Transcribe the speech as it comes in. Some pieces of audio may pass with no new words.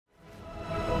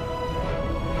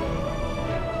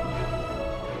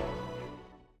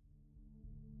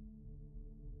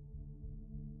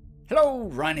Hello,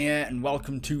 Ryan here, and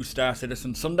welcome to Star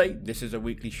Citizen Sunday. This is a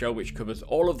weekly show which covers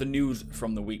all of the news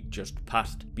from the week just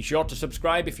past. Be sure to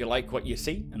subscribe if you like what you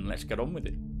see, and let's get on with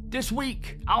it. This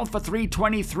week, Alpha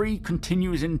 3.23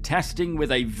 continues in testing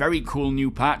with a very cool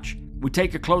new patch. We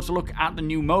take a closer look at the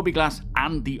new Mobiglas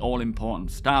and the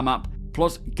all-important star map,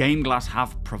 plus GameGlass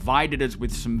have provided us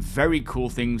with some very cool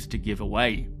things to give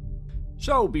away.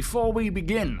 So, before we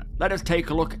begin, let us take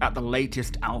a look at the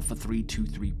latest Alpha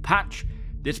 3.23 patch.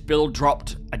 This build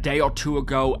dropped a day or two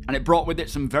ago, and it brought with it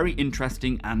some very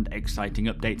interesting and exciting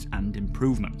updates and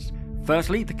improvements.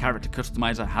 Firstly, the character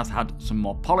customizer has had some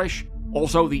more polish.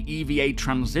 Also, the EVA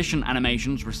transition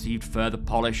animations received further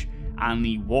polish, and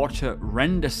the water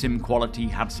render sim quality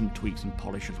had some tweaks and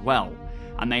polish as well.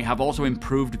 And they have also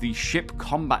improved the ship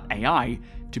combat AI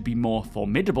to be more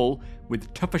formidable,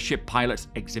 with tougher ship pilots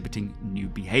exhibiting new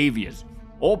behaviors,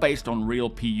 all based on real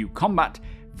PU combat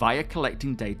via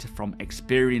collecting data from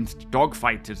experienced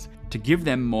dogfighters to give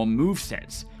them more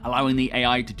movesets, allowing the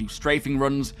AI to do strafing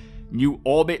runs, new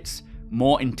orbits,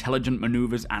 more intelligent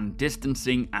maneuvers and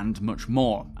distancing, and much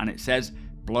more. And it says,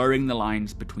 blurring the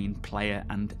lines between player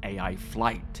and AI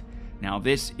flight. Now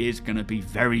this is going to be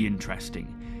very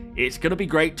interesting. It's going to be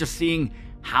great just seeing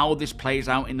how this plays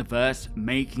out in the verse,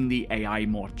 making the AI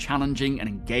more challenging and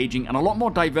engaging and a lot more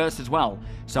diverse as well,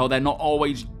 so they're not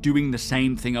always doing the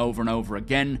same thing over and over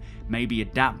again, maybe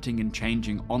adapting and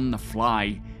changing on the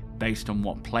fly based on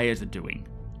what players are doing.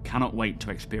 Cannot wait to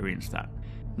experience that.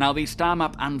 Now, the star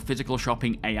map and physical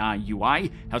shopping AI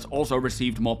UI has also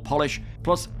received more polish,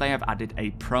 plus they have added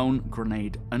a prone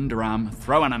grenade underarm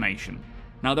throw animation.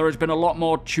 Now, there has been a lot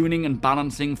more tuning and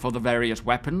balancing for the various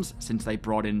weapons since they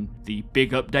brought in the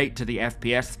big update to the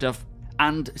FPS stuff,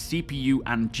 and CPU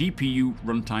and GPU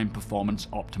runtime performance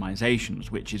optimizations,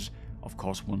 which is of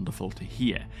course wonderful to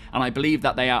hear. And I believe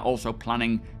that they are also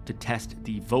planning to test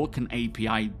the Vulkan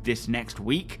API this next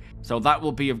week, so that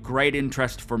will be of great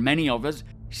interest for many of us,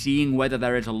 seeing whether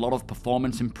there is a lot of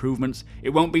performance improvements.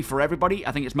 It won't be for everybody.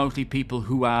 I think it's mostly people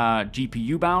who are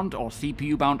GPU bound or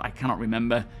CPU bound, I cannot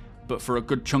remember. But for a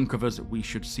good chunk of us, we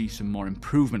should see some more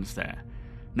improvements there.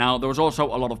 Now, there was also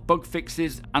a lot of bug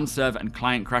fixes and server and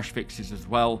client crash fixes as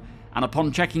well, and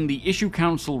upon checking the issue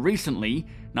council recently,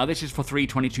 now this is for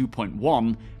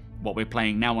 3.22.1, what we're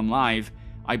playing now on live,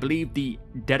 I believe the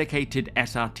dedicated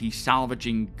SRT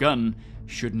salvaging gun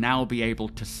should now be able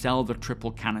to sell the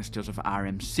triple canisters of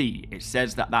RMC. It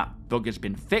says that that bug has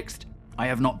been fixed. I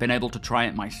have not been able to try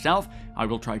it myself. I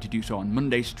will try to do so on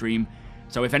Monday's stream.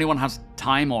 So if anyone has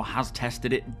time or has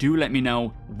tested it, do let me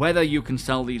know whether you can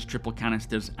sell these triple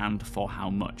canisters and for how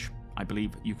much. I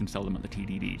believe you can sell them at the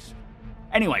TDDs.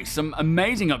 Anyway, some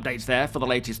amazing updates there for the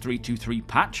latest 3.23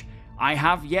 patch. I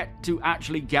have yet to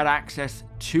actually get access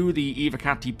to the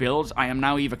evocati builds. I am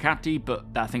now evocati, but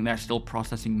I think they're still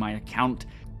processing my account,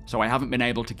 so I haven't been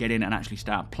able to get in and actually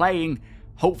start playing.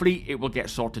 Hopefully it will get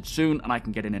sorted soon and I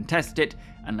can get in and test it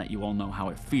and let you all know how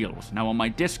it feels. Now on my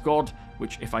Discord,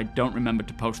 which if I don't remember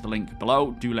to post the link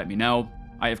below, do let me know,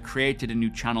 I have created a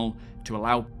new channel to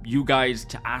allow you guys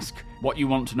to ask what you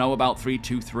want to know about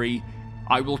 3.23.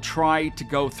 I will try to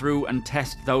go through and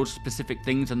test those specific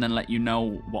things and then let you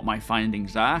know what my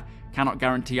findings are. Cannot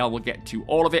guarantee I will get to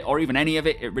all of it or even any of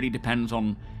it. It really depends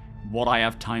on what I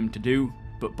have time to do.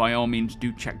 But by all means,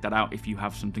 do check that out if you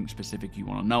have something specific you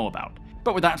want to know about.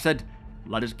 But with that said,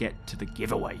 let us get to the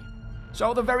giveaway.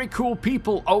 So the very cool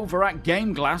people over at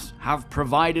GameGlass have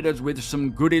provided us with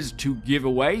some goodies to give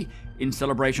away in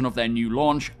celebration of their new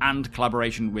launch and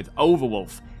collaboration with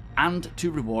Overwolf, and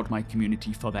to reward my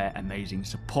community for their amazing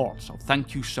support. So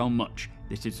thank you so much.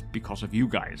 This is because of you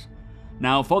guys.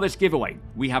 Now for this giveaway,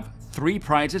 we have 3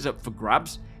 prizes up for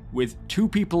grabs, with 2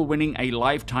 people winning a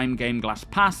lifetime GameGlass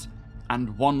pass,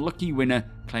 and 1 lucky winner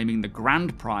claiming the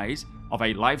grand prize of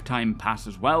a lifetime pass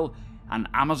as well, an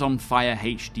Amazon Fire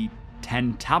HD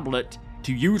 10 tablet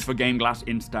to use for GameGlass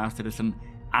in Star Citizen,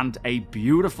 and a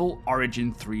beautiful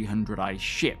Origin 300i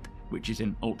ship, which is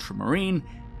in ultramarine,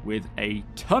 with a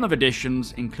ton of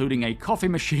additions, including a coffee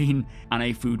machine and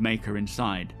a food maker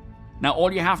inside. Now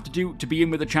all you have to do to be in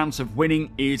with a chance of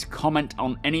winning is comment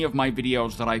on any of my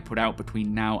videos that I put out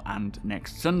between now and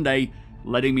next Sunday,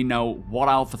 letting me know what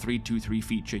Alpha 3.23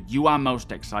 feature you are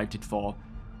most excited for.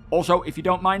 Also, if you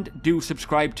don't mind, do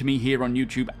subscribe to me here on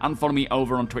YouTube and follow me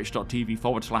over on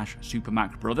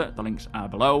twitch.tv/SuperMacBrother. The links are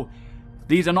below.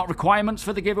 These are not requirements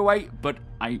for the giveaway, but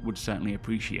I would certainly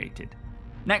appreciate it.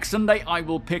 Next Sunday, I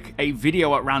will pick a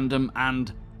video at random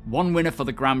and 1 winner for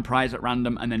the grand prize at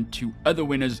random and then 2 other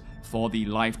winners for the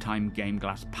lifetime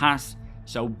GameGlass pass.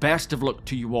 So best of luck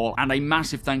to you all, and a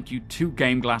massive thank you to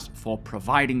GameGlass for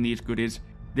providing these goodies.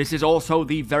 This is also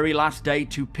the very last day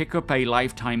to pick up a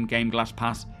lifetime GameGlass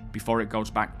pass before it goes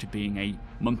back to being a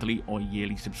monthly or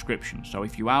yearly subscription. So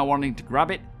if you are wanting to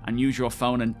grab it and use your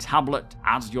phone and tablet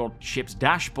as your ship's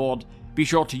dashboard, be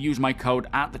sure to use my code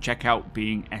at the checkout,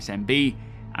 being SMB,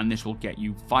 and this will get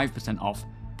you 5% off,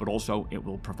 but also it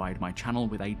will provide my channel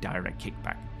with a direct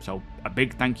kickback. So a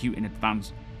big thank you in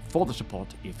advance for the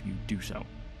support if you do so.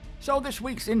 So this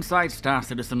week's Inside Star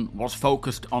Citizen was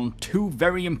focused on two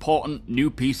very important new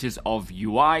pieces of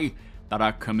UI that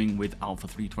are coming with Alpha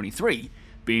 3.23,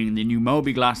 being the new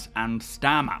Mobiglas and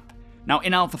Star Map. Now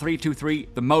in Alpha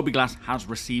 3.23, the Mobiglas has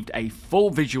received a full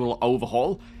visual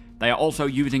overhaul. They are also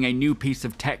using a new piece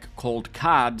of tech called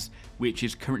cards, which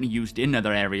is currently used in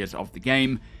other areas of the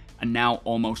game, and now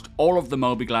almost all of the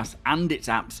Mobiglas and its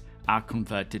apps are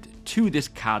converted to this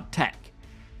card tech.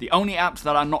 The only apps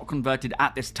that are not converted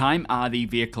at this time are the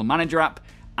Vehicle Manager app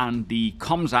and the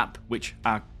Comms app, which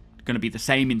are going to be the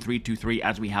same in 3.23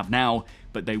 as we have now,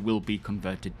 but they will be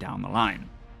converted down the line.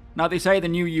 Now they say the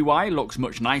new UI looks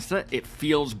much nicer, it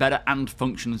feels better and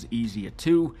functions easier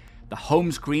too. The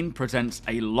home screen presents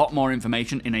a lot more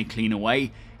information in a cleaner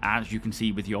way, as you can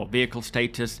see with your vehicle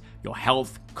status, your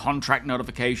health, contract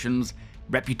notifications,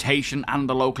 reputation and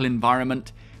the local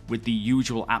environment, with the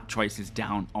usual app choices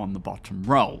down on the bottom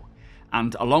row.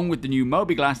 And along with the new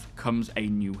Mobiglas comes a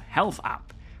new health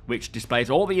app, which displays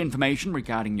all the information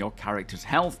regarding your character's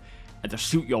health, the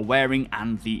suit you're wearing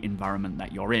and the environment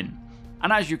that you're in.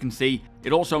 And as you can see,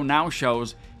 it also now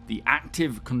shows the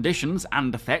active conditions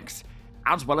and effects,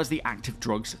 as well as the active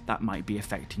drugs that might be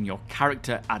affecting your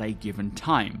character at a given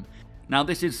time. Now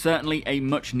this is certainly a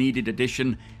much needed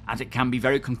addition, as it can be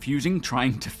very confusing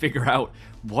trying to figure out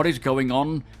what is going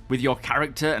on with your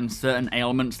character and certain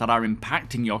ailments that are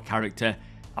impacting your character,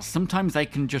 as sometimes they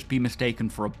can just be mistaken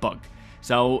for a bug.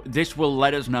 So this will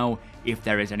let us know if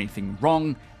there is anything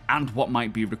wrong and what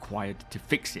might be required to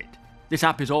fix it. This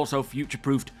app is also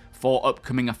future-proofed for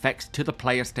upcoming effects to the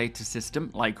player status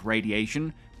system like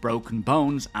radiation, broken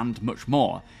bones and much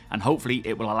more, and hopefully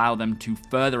it will allow them to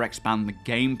further expand the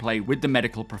gameplay with the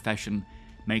medical profession,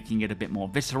 making it a bit more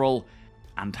visceral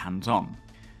and hands-on.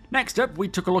 Next up, we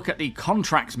took a look at the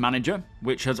Contracts Manager,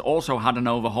 which has also had an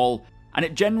overhaul, and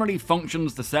it generally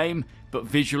functions the same, but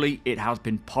visually it has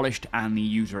been polished and the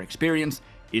user experience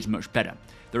is much better.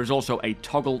 There is also a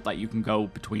toggle that you can go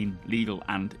between legal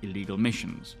and illegal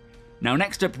missions. Now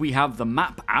next up we have the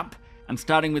Map app, and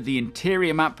starting with the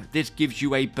interior map, this gives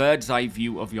you a bird's eye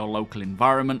view of your local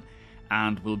environment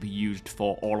and will be used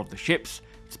for all of the ships,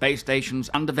 space stations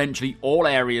and eventually all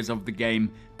areas of the game,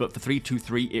 but for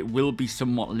 3.23 it will be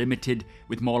somewhat limited,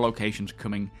 with more locations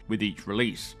coming with each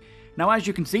release. Now as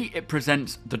you can see, it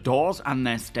presents the doors and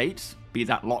their states, be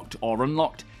that locked or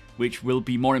unlocked, which will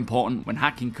be more important when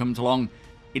hacking comes along.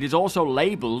 It is also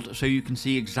labelled so you can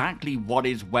see exactly what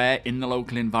is where in the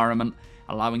local environment,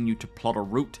 allowing you to plot a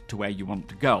route to where you want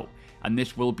to go. And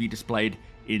this will be displayed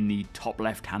in the top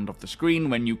left hand of the screen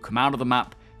when you come out of the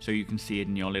map, so you can see it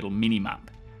in your little mini map.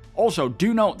 Also,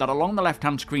 do note that along the left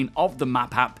hand screen of the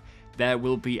Map app, there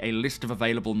will be a list of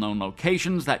available known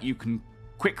locations that you can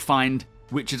quick find,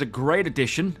 which is a great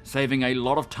addition, saving a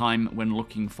lot of time when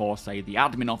looking for, say, the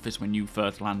admin office when you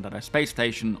first land at a space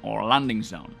station or a landing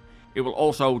zone. It will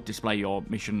also display your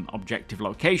mission objective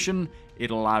location,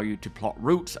 it'll allow you to plot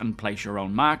routes and place your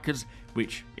own markers,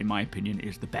 which in my opinion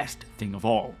is the best thing of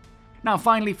all. Now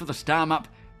finally for the Star Map,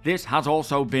 this has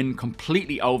also been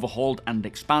completely overhauled and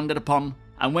expanded upon,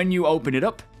 and when you open it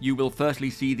up, you will firstly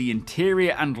see the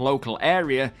interior and local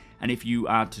area, and if you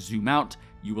are to zoom out,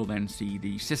 you will then see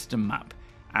the system map.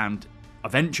 And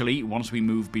eventually, once we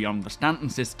move beyond the Stanton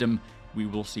system, we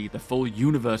will see the full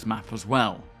universe map as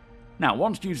well. Now,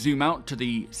 once you zoom out to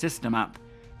the system map,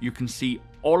 you can see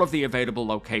all of the available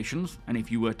locations, and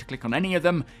if you were to click on any of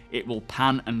them, it will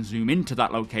pan and zoom into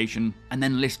that location, and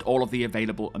then list all of the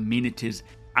available amenities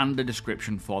and a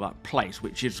description for that place,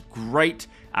 which is great,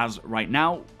 as right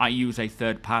now, I use a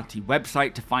third-party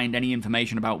website to find any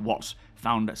information about what's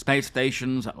found at space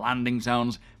stations, at landing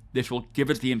zones. This will give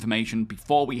us the information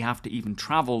before we have to even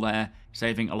travel there,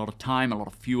 saving a lot of time, a lot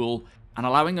of fuel, and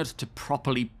allowing us to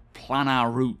properly plan our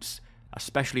routes,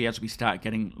 especially as we start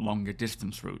getting longer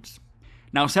distance routes.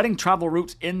 Now, setting travel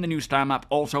routes in the new Star Map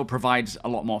also provides a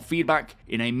lot more feedback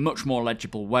in a much more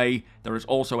legible way. There is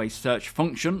also a search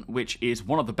function, which is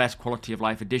one of the best quality of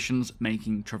life additions,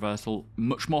 making traversal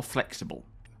much more flexible.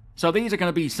 So these are going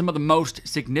to be some of the most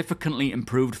significantly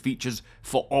improved features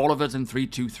for all of us in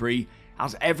 3.23,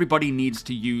 as everybody needs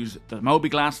to use the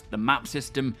Mobiglas, the map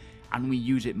system, and we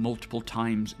use it multiple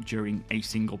times during a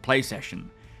single play session.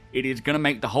 It is going to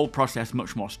make the whole process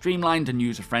much more streamlined and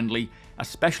user-friendly,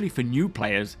 especially for new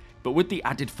players, but with the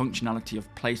added functionality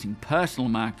of placing personal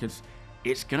markers,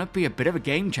 it's going to be a bit of a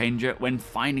game changer when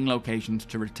finding locations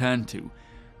to return to.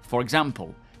 For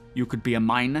example, you could be a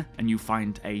miner and you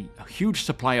find a huge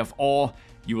supply of ore.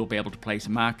 You will be able to place a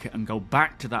marker and go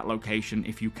back to that location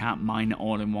if you can't mine it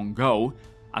all in one go.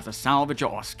 As a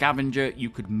salvager or scavenger, you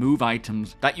could move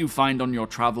items that you find on your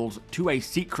travels to a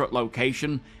secret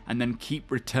location and then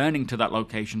keep returning to that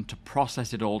location to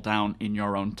process it all down in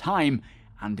your own time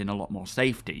and in a lot more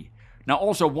safety. Now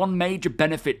also, one major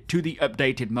benefit to the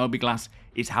updated Mobiglas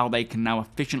is how they can now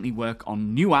efficiently work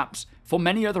on new apps for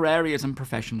many other areas and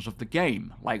professions of the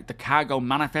game, like the Cargo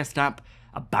Manifest app,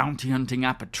 a bounty hunting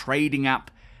app, a trading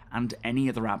app, and any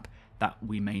other app that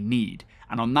we may need.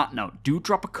 And on that note, do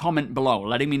drop a comment below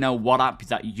letting me know what app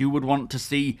that you would want to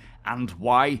see and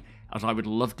why, as I would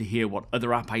love to hear what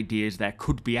other app ideas there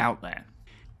could be out there.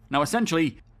 Now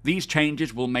essentially, these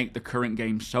changes will make the current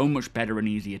game so much better and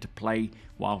easier to play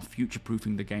while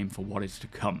future-proofing the game for what is to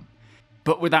come.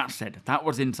 But with that said, that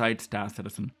was Inside Star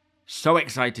Citizen. So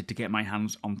excited to get my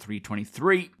hands on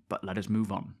 3.23, but let us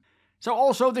move on. So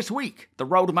also this week, the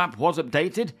roadmap was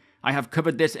updated. I have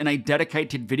covered this in a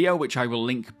dedicated video which I will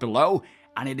link below,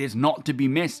 and it is not to be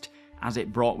missed as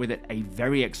it brought with it a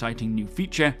very exciting new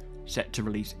feature set to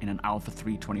release in an Alpha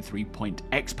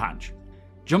 3.23.x patch.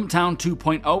 Jumptown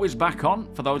 2.0 is back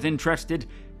on for those interested,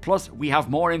 plus we have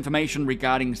more information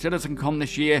regarding CitizenCon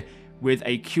this year with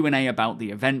a Q&A about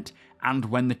the event and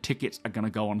when the tickets are going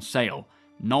to go on sale.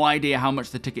 No idea how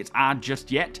much the tickets are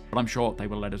just yet, but I'm sure they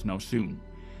will let us know soon.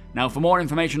 Now for more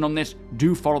information on this,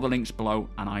 do follow the links below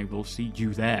and I will see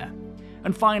you there.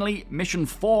 And finally, Mission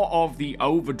 4 of the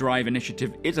Overdrive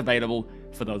Initiative is available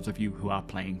for those of you who are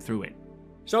playing through it.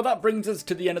 So that brings us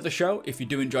to the end of the show. If you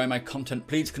do enjoy my content,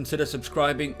 please consider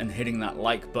subscribing and hitting that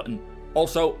like button.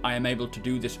 Also, I am able to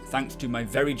do this thanks to my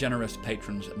very generous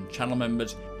patrons and channel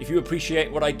members. If you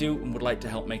appreciate what I do and would like to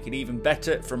help make it even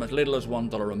better from as little as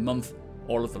 $1 a month,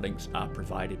 all of the links are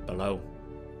provided below.